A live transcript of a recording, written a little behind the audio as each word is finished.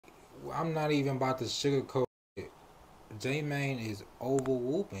I'm not even about to sugarcoat it. J-Mane is over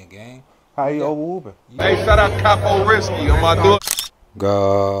whooping, gang. How you over whooping? Hey, shout out Capo Risky on my door.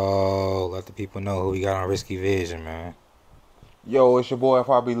 Go. Let the people know who we got on Risky Vision, man. Yo, it's your boy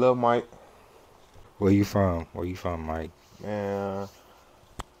FYB Lil, Mike. Where you from? Where you from, Mike? Man,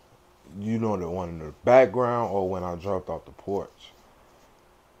 you know the one in the background or when I jumped off the porch?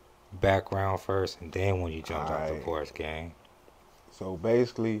 Background first, and then when you jumped off the Alright. porch, gang. So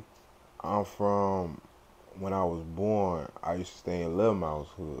basically, I'm from, when I was born, I used to stay in Lil Mouse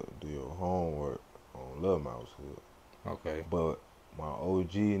Hood, do your homework on Lil Mouse Hood. Okay. But my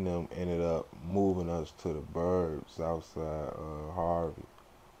OG and them ended up moving us to the burbs outside Harvey.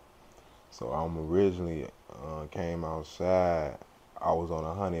 So I'm originally came outside. I was on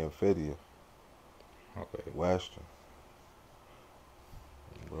 150th. Okay. Western.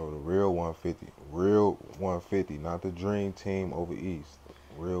 Bro, the real 150. Real 150, not the dream team over East.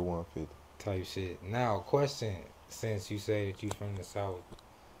 Real 150. Type shit. Now, question. Since you say that you from the South,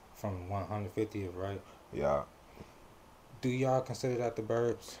 from 150th, right? Yeah. Do y'all consider that the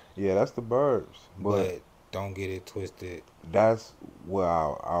burbs? Yeah, that's the burbs. But don't get it twisted. That's where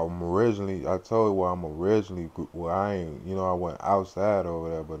I'm originally, I told you where I'm originally, where I ain't, you know, I went outside over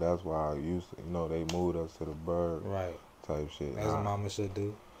there, but that's why I used to, you know, they moved us to the burbs. Right. Type shit. As mama should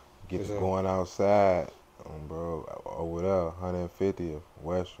do. Get to going outside, bro, over there, 150th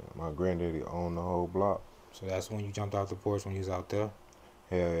Western. My granddaddy owned the whole block. So that's when you jumped off the porch when you was out there?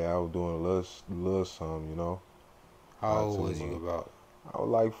 Hell yeah, I was doing a little something, you know. How old was you about? I was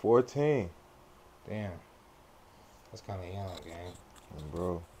like 14. Damn. That's kind of young, gang.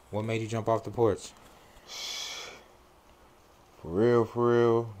 Bro. What made you jump off the porch? For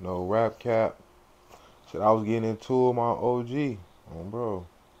real, no rap cap. Shit, I was getting into it, my OG. Bro.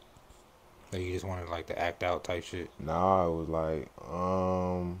 So you just wanted like to act out type shit? Nah, it was like,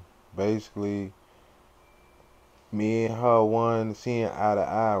 basically, me and her one seeing eye to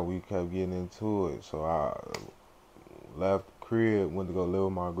eye, we kept getting into it. So I left the crib, went to go live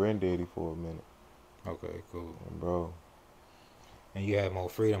with my granddaddy for a minute. Okay, cool. Bro. And you had more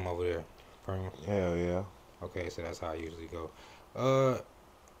freedom over there? Hell yeah. Okay, so that's how I usually go.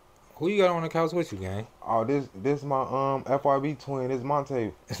 Who you got on the couch with you, gang? Oh, this my FYB twin. This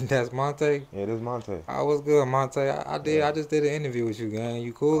Montae. That's Montae? Yeah, this Montae. I was good, Montae. I just did an interview with you, gang.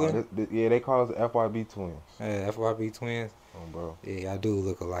 You cool? Yeah, they call us FYB twins. Yeah, FYB twins. Bro. Yeah, I do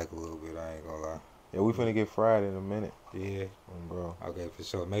look alike a little bit. I ain't gonna lie. Yeah, we finna get fried in a minute. Yeah. Bro. Okay, for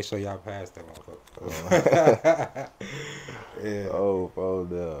sure. Make sure y'all pass that motherfucker. Yeah. Oh,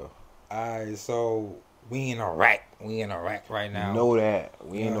 no. Alright, so we in Iraq. We in Iraq right now. You know that.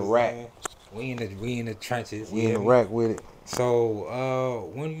 We in Iraq. We in the trenches. We in Iraq with it. So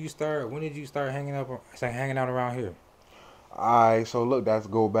when did you start hanging out around here? Alright, so look, that's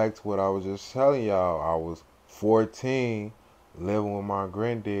go back to what I was just telling y'all. I was 14, living with my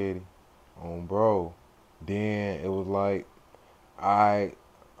granddaddy. Bro. Then it was like I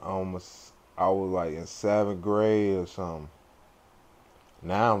was like in 7th grade or something.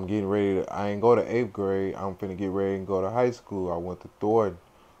 Now I'm getting ready to, I ain't go to 8th grade. I'm finna get ready and go to high school. I went to Thornton.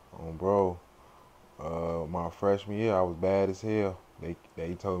 Bro. My freshman year, I was bad as hell.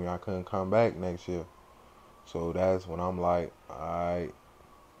 They told me I couldn't come back next year. So that's when I'm like, I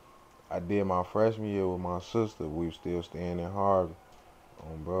did my freshman year with my sister. We were still staying in Harvey.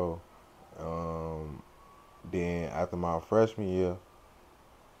 Bro. Then after my freshman year,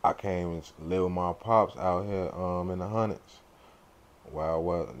 I came and lived with my pops out here in the Hundreds. Wild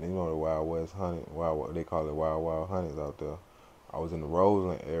West, you know the Wild West Hundred, they call it Wild Hundreds out there. I was in the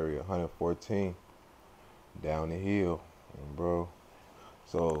Roseland area, 114, down the hill, bro.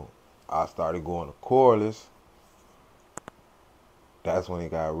 So I started going to Corliss. That's when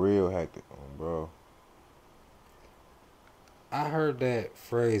it got real hectic, bro. I heard that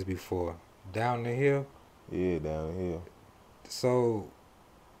phrase before. Down the hill? Yeah, down the hill. So,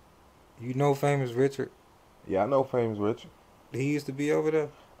 you know Famous Richard? Yeah, I know Famous Richard. He used to be over there?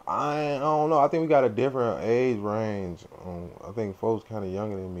 I don't know. I think we got a different age range. I think folks kind of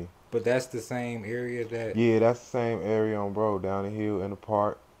younger than me. But that's the same area that... Yeah, that's the same area bro. Down the hill in the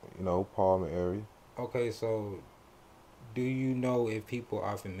park. You know, Palmer area. Okay, so... Do you know if people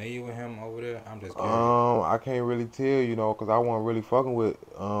are familiar with him over there? I'm just curious. I can't really tell, you know, because I wasn't really fucking with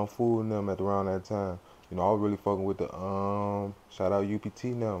Food and them at around that time. You know, I was really fucking with the shout out UPT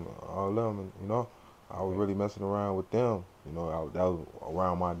and them, all them, you know. I was really messing around with them. You know, that was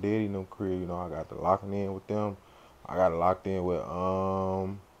around my daddy and them career, you know. I got to locking in with them. I got locked in with I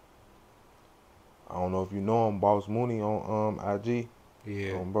don't know if you know him, Boss Mooney on IG.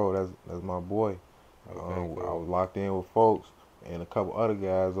 Yeah. Bro, that's my boy. Okay, cool. I was locked in with folks. and a couple other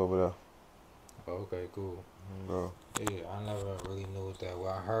guys over there. Okay, cool. Bro. Yeah, I never really knew what that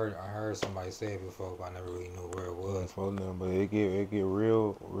was. I heard somebody say it before, but I never really knew where it was. But it get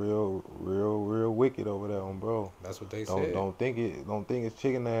real wicked over there, bro. That's what they said. Don't think it's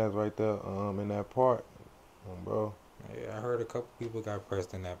chicken ass right there, in that park, bro. Yeah, I heard a couple people got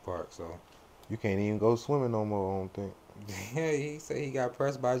pressed in that park, so. You can't even go swimming no more, I don't think. Yeah, he said he got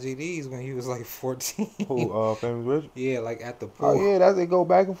pressed by GDs when he was like 14. Who, Famous Rich? Yeah, like at the pool. Oh yeah, they go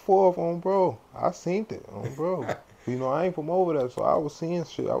back and forth bro. I seen it bro. You know, I ain't from over there, so I was seeing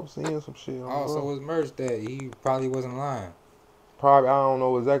shit. I was seeing some shit Oh, so it was merch that he probably wasn't lying. Probably, I don't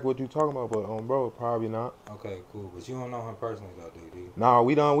know exactly what you talking about, but bro, probably not. Okay, cool. But you don't know him personally though, do you? Nah,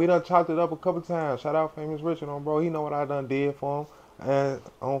 we done chopped it up a couple times. Shout out Famous Richard bro. He know what I done did for him. And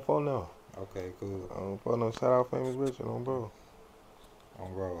on phone now. Okay, cool. On phone now. Shout out Famous Richard bro.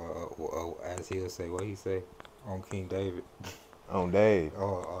 As he'll say, what he say? On King David. On Dave.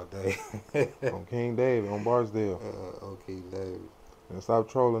 Oh, Dave. On King David, on Barksdale. On King David. And stop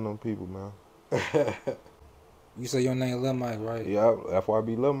trolling them people, man. You say your name Lil Mike, right? Yeah,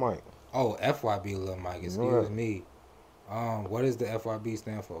 FYB Lil Mike. Oh, FYB Lil Mike. Excuse me. What does the FYB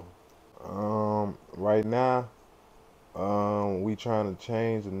stand for? Right now, we trying to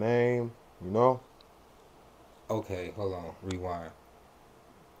change the name, you know? Okay, hold on. Rewind.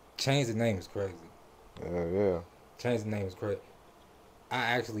 Change the name is crazy. Yeah. Change the name is crazy. I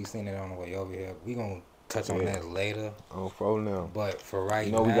actually seen it on the way over here. We gonna touch on that later. On phone now. But for right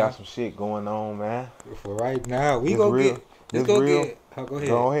now, you know we got some shit going on, man. For right now, we it's go real. get. Let's go get. Oh, go ahead.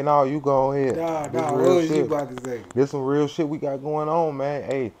 Go ahead. No, you go ahead. Nah. What was you about to say? There's some real shit we got going on, man.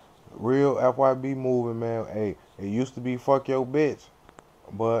 Hey, real FYB moving, man. Hey, it used to be fuck your bitch,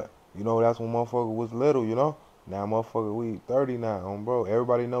 but you know that's when motherfucker was little, you know. Now motherfucker, we 30 now, bro.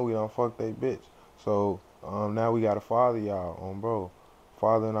 Everybody know we done fuck they bitch. So now we gotta father y'all, bro.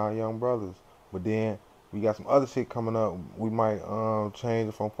 Fathering our young brothers. But then we got some other shit coming up. We might change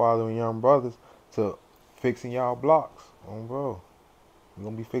it from fathering young brothers to fixing y'all blocks, bro. We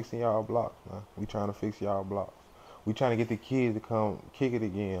gonna be fixing y'all blocks, man. We trying to fix y'all blocks. We trying to get the kids to come kick it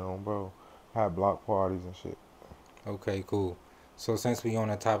again, bro. Have block parties and shit. Okay, cool. So since we on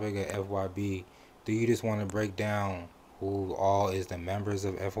the topic of FYB, do you just want to break down who all is the members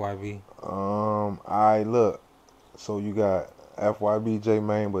of FYB? I look. So you got FYB J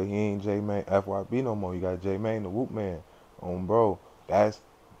Main, but he ain't J Main FYB no more. You got J Main, the Whoop Man, bro. That's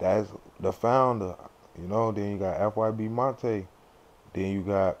the founder, you know. Then you got FYB Montae. Then you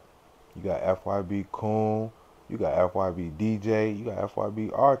got FYB Coon. You got FYB DJ. You got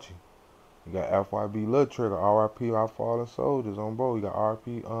FYB Archie. You got FYB Lil Trigger. RIP Our Fallen Soldiers, bro. You got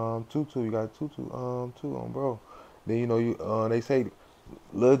RIP Tutu. You got Tutu too, bro. Then you know they say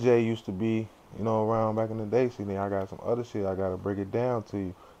Lil J used to be, you know, around back in the day. See, then I got some other shit. I gotta break it down to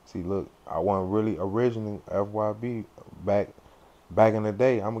you. See, look, I wasn't really original FYB back in the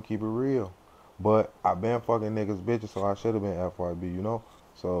day. I'm gonna keep it real, but I been fucking niggas bitches, so I should have been FYB, you know.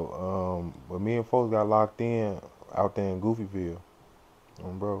 So, but me and folks got locked in out there in Goofyville,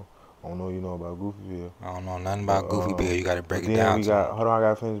 bro. I don't know you know about Goofyville. I don't know nothing about Goofyville. You gotta break it down. Hold on, I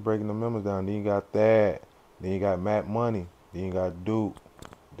gotta finish breaking the members down. Then you got that. Then you got Matt Money. Then you got Duke.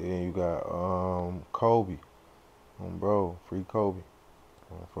 Then you got Kobe. Bro, free Kobe.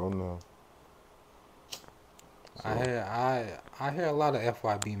 From now. So, I hear a lot of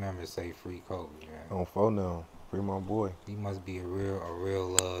FYB members say free Kobe, man. On phone now. Free my boy. He must be a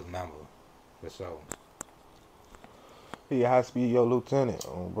real loved member. For sure. He high speed your lieutenant,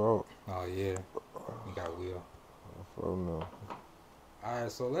 bro. Oh yeah. You got Will. Phone now.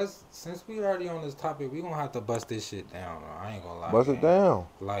 Alright, so since we already on this topic, we gonna have to bust this shit down. I ain't gonna lie. Bust it down.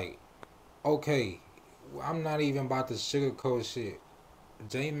 Like, okay, I'm not even about to sugarcoat shit.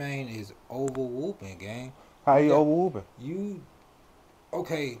 J Main is over whooping, gang. How you over whooping?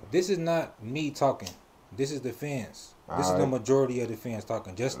 Okay, this is not me talking. This is the fans. This is the majority of the fans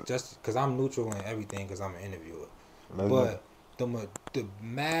talking. Just because I'm neutral in everything because I'm an interviewer. But the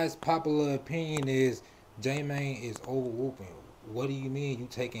mass popular opinion is J Main is over whooping. What do you mean you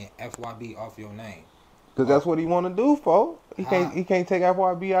taking FYB off your name? Because that's what he want to do, folks. He can't take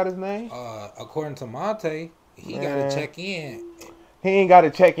FYB out his name. According to Montae, he got to check in. He ain't got to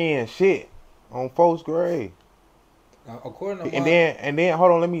check in shit on folks' grade. According to Montae, and then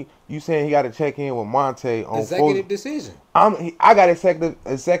hold on, you saying he got to check in with Montae on executive decision. I got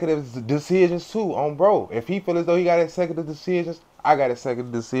executive decisions too, bro. If he feel as though he got executive decisions, I got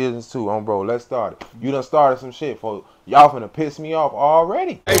executive decisions too, bro. Let's start it. You done started some shit, folks. Y'all finna piss me off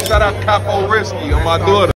already. Hey, shout out Capo Risky on my daughter.